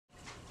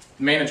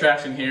The main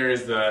attraction here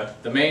is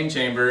the main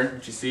chamber,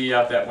 which you see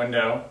out that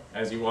window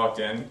as you walked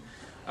in.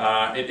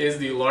 It is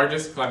the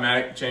largest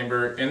climatic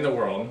chamber in the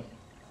world.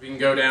 We can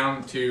go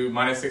down to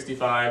minus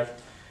 65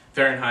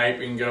 Fahrenheit.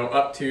 We can go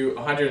up to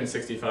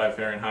 165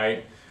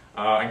 Fahrenheit,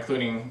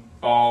 including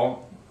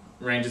all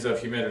ranges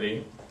of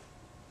humidity.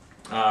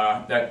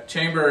 That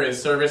chamber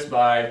is serviced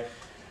by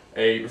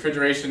a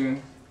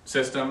refrigeration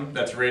system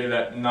that's rated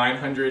at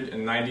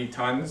 990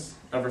 tons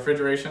of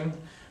refrigeration,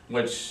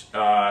 which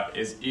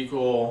is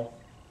equal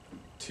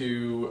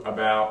to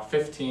about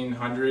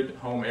 1,500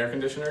 home air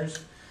conditioners.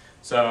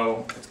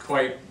 So it's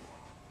quite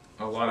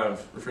a lot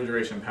of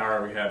refrigeration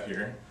power we have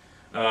here.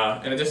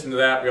 In addition to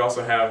that, we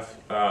also have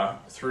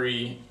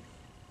 3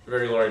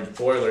 very large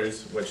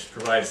boilers which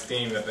provide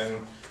steam that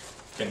then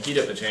can heat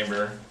up the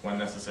chamber when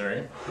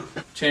necessary.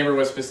 The chamber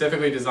was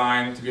specifically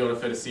designed to be able to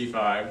fit a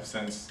C5,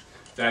 since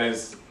that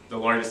is the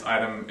largest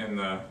item in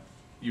the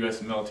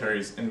U.S.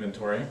 military's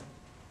inventory.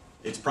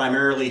 It's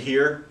primarily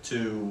here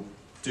to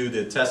do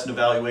the test and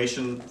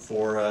evaluation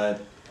for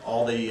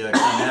all the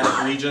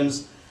climatic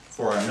regions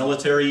for our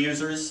military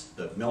users,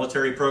 the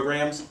military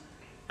programs.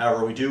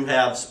 However, we do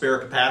have spare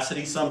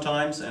capacity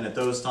sometimes, and at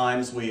those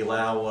times we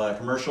allow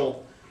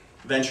commercial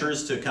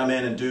ventures to come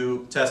in and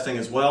do testing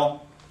as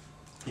well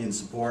in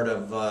support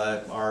of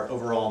our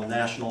overall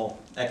national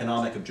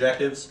economic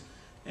objectives,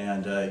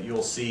 and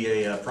you'll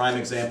see a prime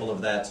example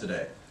of that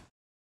today.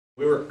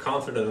 We were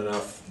confident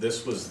enough.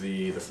 This was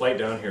the flight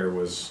down here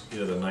was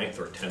either the 9th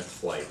or 10th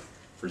flight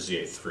for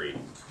ZA-3,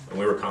 and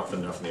we were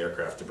confident enough in the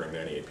aircraft to bring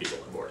 98 people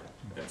on board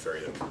and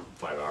ferry them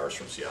 5 hours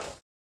from Seattle.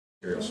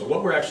 So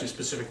what we're actually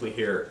specifically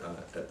here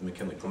at the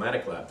McKinley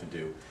Climatic Lab to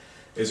do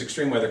is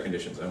extreme weather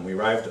conditions. And we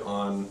arrived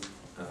on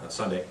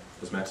Sunday,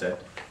 as Matt said.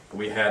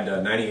 We had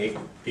 98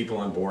 people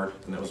on board,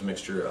 and that was a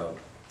mixture of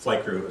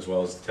flight crew as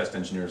well as test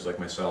engineers like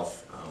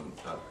myself,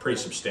 a pretty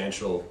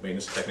substantial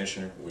maintenance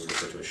technician, we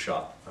refer to as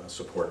shop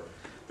support,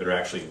 that are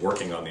actually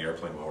working on the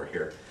airplane while we're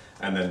here,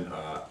 and then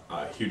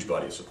a huge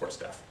body of support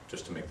staff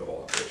just to make the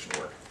whole operation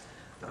work.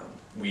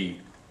 We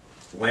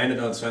landed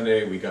on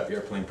Sunday, we got the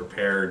airplane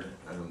prepared,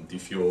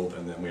 defueled,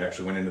 and then we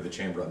actually went into the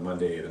chamber on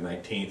Monday the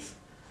 19th,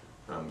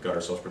 got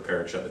ourselves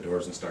prepared, shut the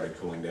doors and started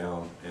cooling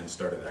down, and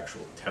started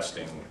actual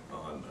testing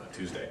on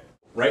Tuesday.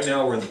 Right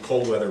now we're in the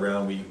cold weather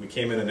round. We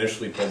came in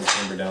initially, pulled the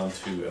chamber down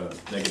to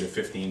negative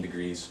 15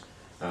 degrees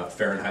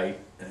Fahrenheit,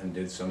 and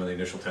did some of the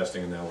initial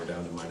testing, and now we're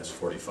down to minus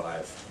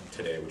 45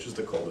 today, which is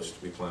the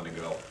coldest we plan to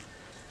go.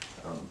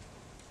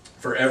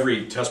 For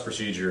every test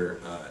procedure,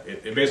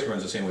 it basically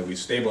runs the same way. We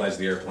stabilize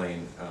the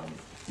airplane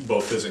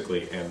both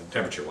physically and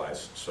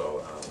temperature-wise.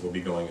 So we'll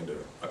be going into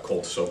a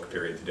cold soak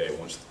period today.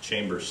 Once the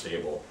chamber's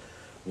stable,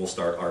 we'll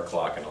start our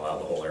clock and allow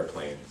the whole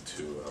airplane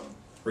to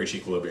reach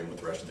equilibrium with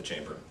the rest of the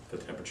chamber, the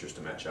temperatures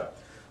to match up.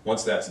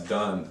 Once that's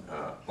done,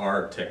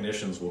 our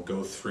technicians will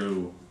go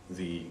through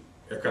the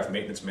aircraft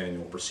maintenance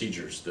manual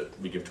procedures that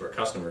we give to our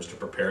customers to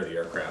prepare the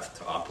aircraft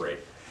to operate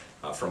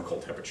from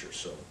cold temperatures.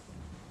 So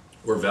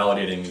we're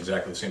validating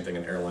exactly the same thing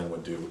an airline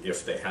would do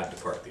if they had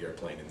to park the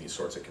airplane in these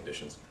sorts of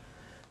conditions.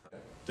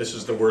 This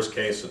is the worst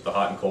case at the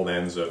hot and cold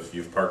ends of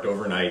you've parked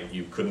overnight,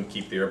 you couldn't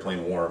keep the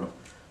airplane warm.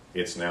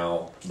 It's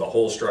now, the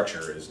whole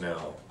structure is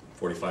now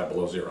 45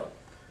 below zero,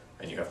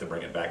 and you have to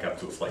bring it back up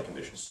to a flight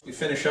conditions. We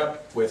finish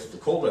up with the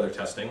cold weather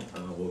testing.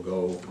 We'll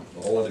go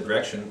the whole other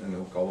direction, and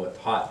we'll call it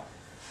hot.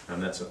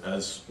 And that's,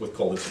 as with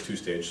cold, it's a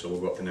 2-stage, so we'll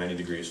go up to 90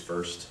 degrees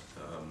first,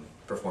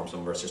 perform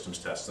some of our systems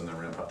tests, and then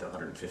ramp up to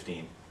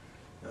 115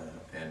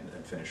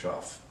 and finish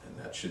off.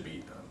 And that should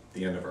be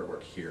the end of our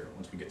work here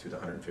once we get through the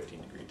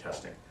 115-degree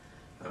testing.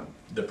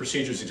 The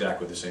procedure is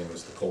exactly the same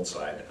as the cold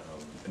side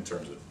in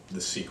terms of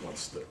the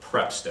sequence. The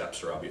prep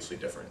steps are obviously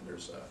different.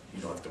 There's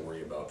you don't have to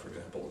worry about, for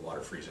example, the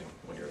water freezing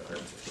when you're at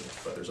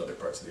 115, but there's other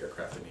parts of the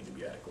aircraft that need to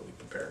be adequately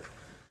prepared.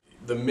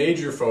 The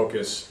major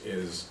focus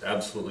is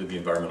absolutely the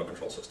environmental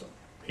control system,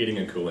 heating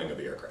and cooling of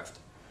the aircraft.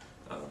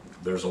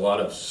 There's a lot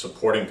of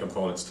supporting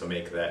components to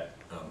make that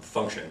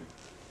function.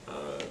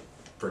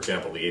 For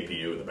example, the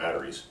APU and the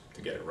batteries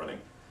to get it running.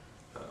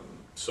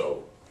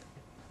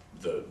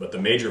 But the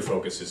major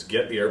focus is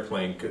get the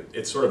airplane,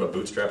 it's sort of a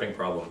bootstrapping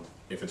problem.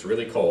 If it's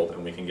really cold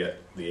and we can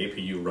get the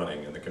APU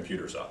running and the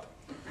computers up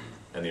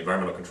and the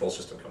environmental control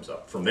system comes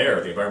up, from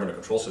there the environmental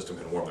control system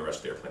can warm the rest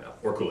of the airplane up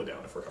or cool it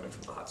down if we're coming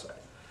from the hot side.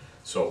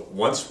 So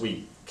once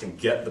we can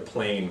get the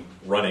plane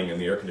running and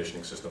the air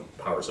conditioning system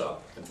powers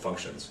up and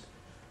functions,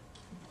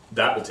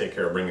 that will take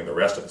care of bringing the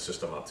rest of the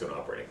system up to an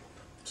operating.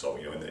 So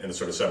in the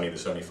sort of 70 to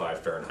 75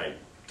 Fahrenheit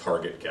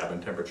target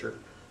cabin temperature.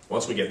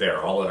 Once we get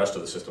there, all the rest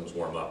of the systems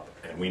warm up,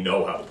 and we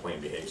know how the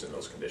plane behaves in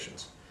those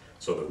conditions.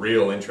 So the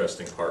real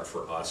interesting part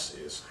for us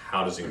is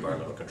how does the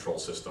environmental control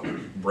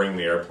system bring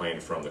the airplane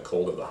from the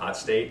cold of the hot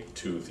state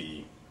to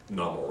the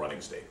nominal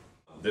running state.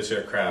 This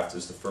aircraft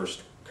is the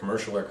first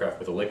commercial aircraft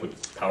with a liquid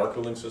power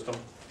cooling system.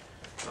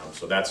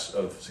 So that's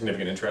of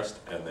significant interest.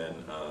 And then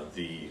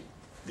the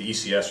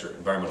ECS, or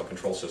environmental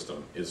control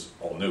system, is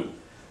all new.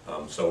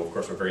 So of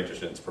course we're very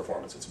interested in its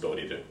performance, its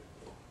ability to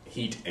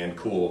heat and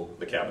cool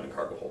the cabin and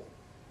cargo hold.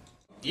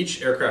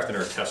 Each aircraft in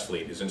our test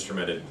fleet is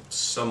instrumented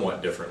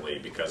somewhat differently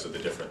because of the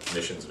different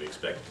missions we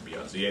expect it to be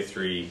on.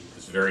 ZA3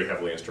 is very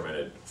heavily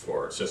instrumented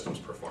for systems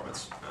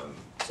performance.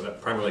 So that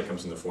primarily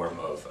comes in the form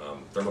of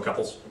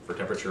thermocouples for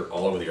temperature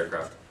all over the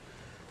aircraft,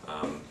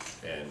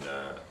 and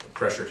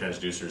pressure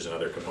transducers and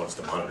other components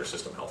to monitor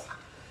system health.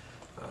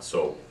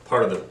 So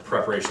part of the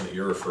preparation that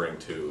you're referring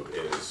to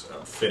is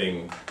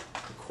fitting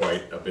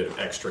quite a bit of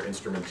extra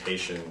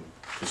instrumentation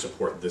to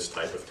support this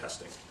type of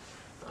testing.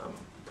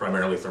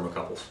 Primarily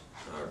thermocouples,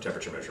 or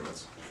temperature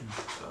measurements.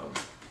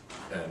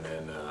 And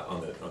then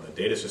on the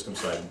data system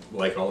side,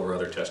 like all of our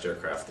other test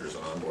aircraft, there's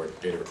an onboard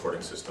data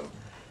recording system.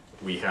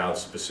 We have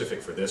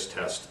specific for this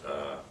test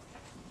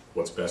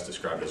what's best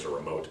described as a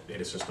remote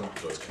data system.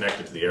 So it's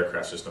connected to the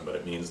aircraft system, but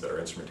it means that our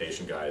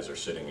instrumentation guys are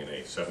sitting in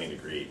a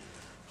 70-degree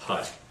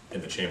hut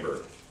in the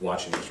chamber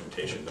watching the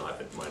instrumentation, not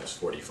at minus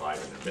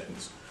 45 in their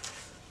mittens.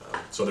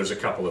 So there's a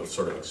couple of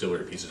sort of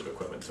auxiliary pieces of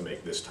equipment to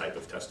make this type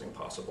of testing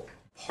possible.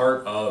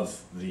 Part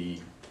of the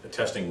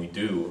testing we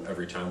do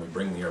every time we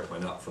bring the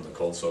airplane up from the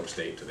cold soak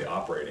state to the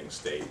operating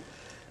state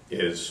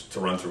is to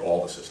run through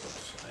all the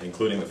systems,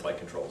 including the flight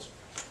controls,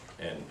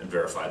 and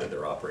verify that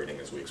they're operating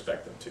as we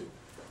expect them to.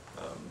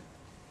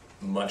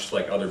 Much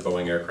like other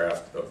Boeing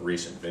aircraft of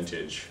recent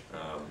vintage,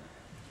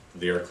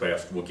 the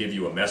aircraft will give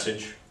you a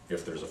message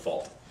if there's a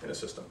fault in a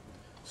system.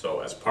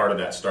 So as part of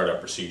that startup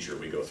procedure,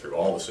 we go through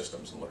all the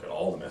systems and look at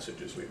all the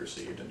messages we've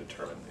received and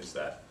determine, is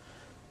that,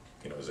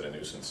 is it a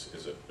nuisance,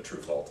 is it a true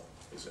fault,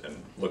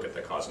 and look at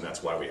the cause. And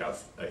that's why we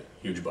have a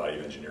huge body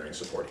of engineering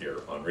support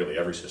here on really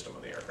every system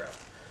on the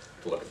aircraft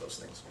to look at those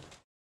things.